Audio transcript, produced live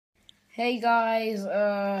Hey guys,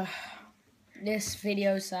 this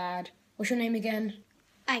video's sad. What's your name again?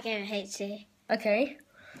 I can hate you. Okay.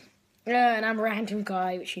 And I'm a random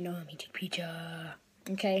guy, which you know I'm eating pizza.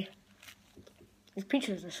 Okay. This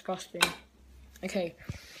pizza is disgusting. Okay.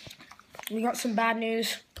 We got some bad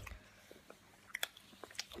news.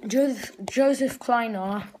 Joseph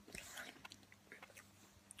Kliener,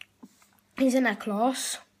 he's in our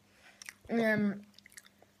class.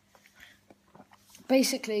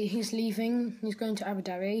 Basically, he's leaving. He's going to Abu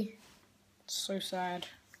Dhabi. It's so sad.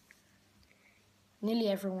 Nearly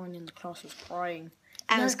everyone in the class was crying.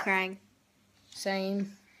 I was crying.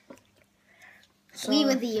 Same. So, We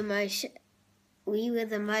were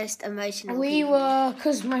the most emotional. We people. were,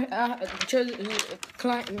 because my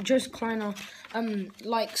Joseph Kleiner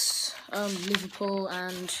likes Liverpool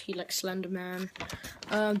and he likes Slender Man.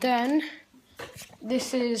 Then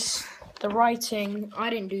this is the writing.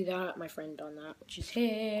 I didn't do that. My friend done that, which is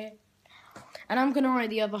here. And I'm gonna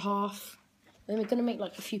write the other half. Then we're gonna make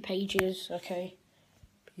like a few pages. Okay.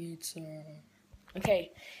 Pizza.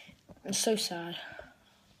 Okay. I'm so sad.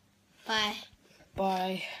 Bye.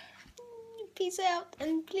 Bye. Peace out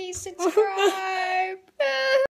and please subscribe.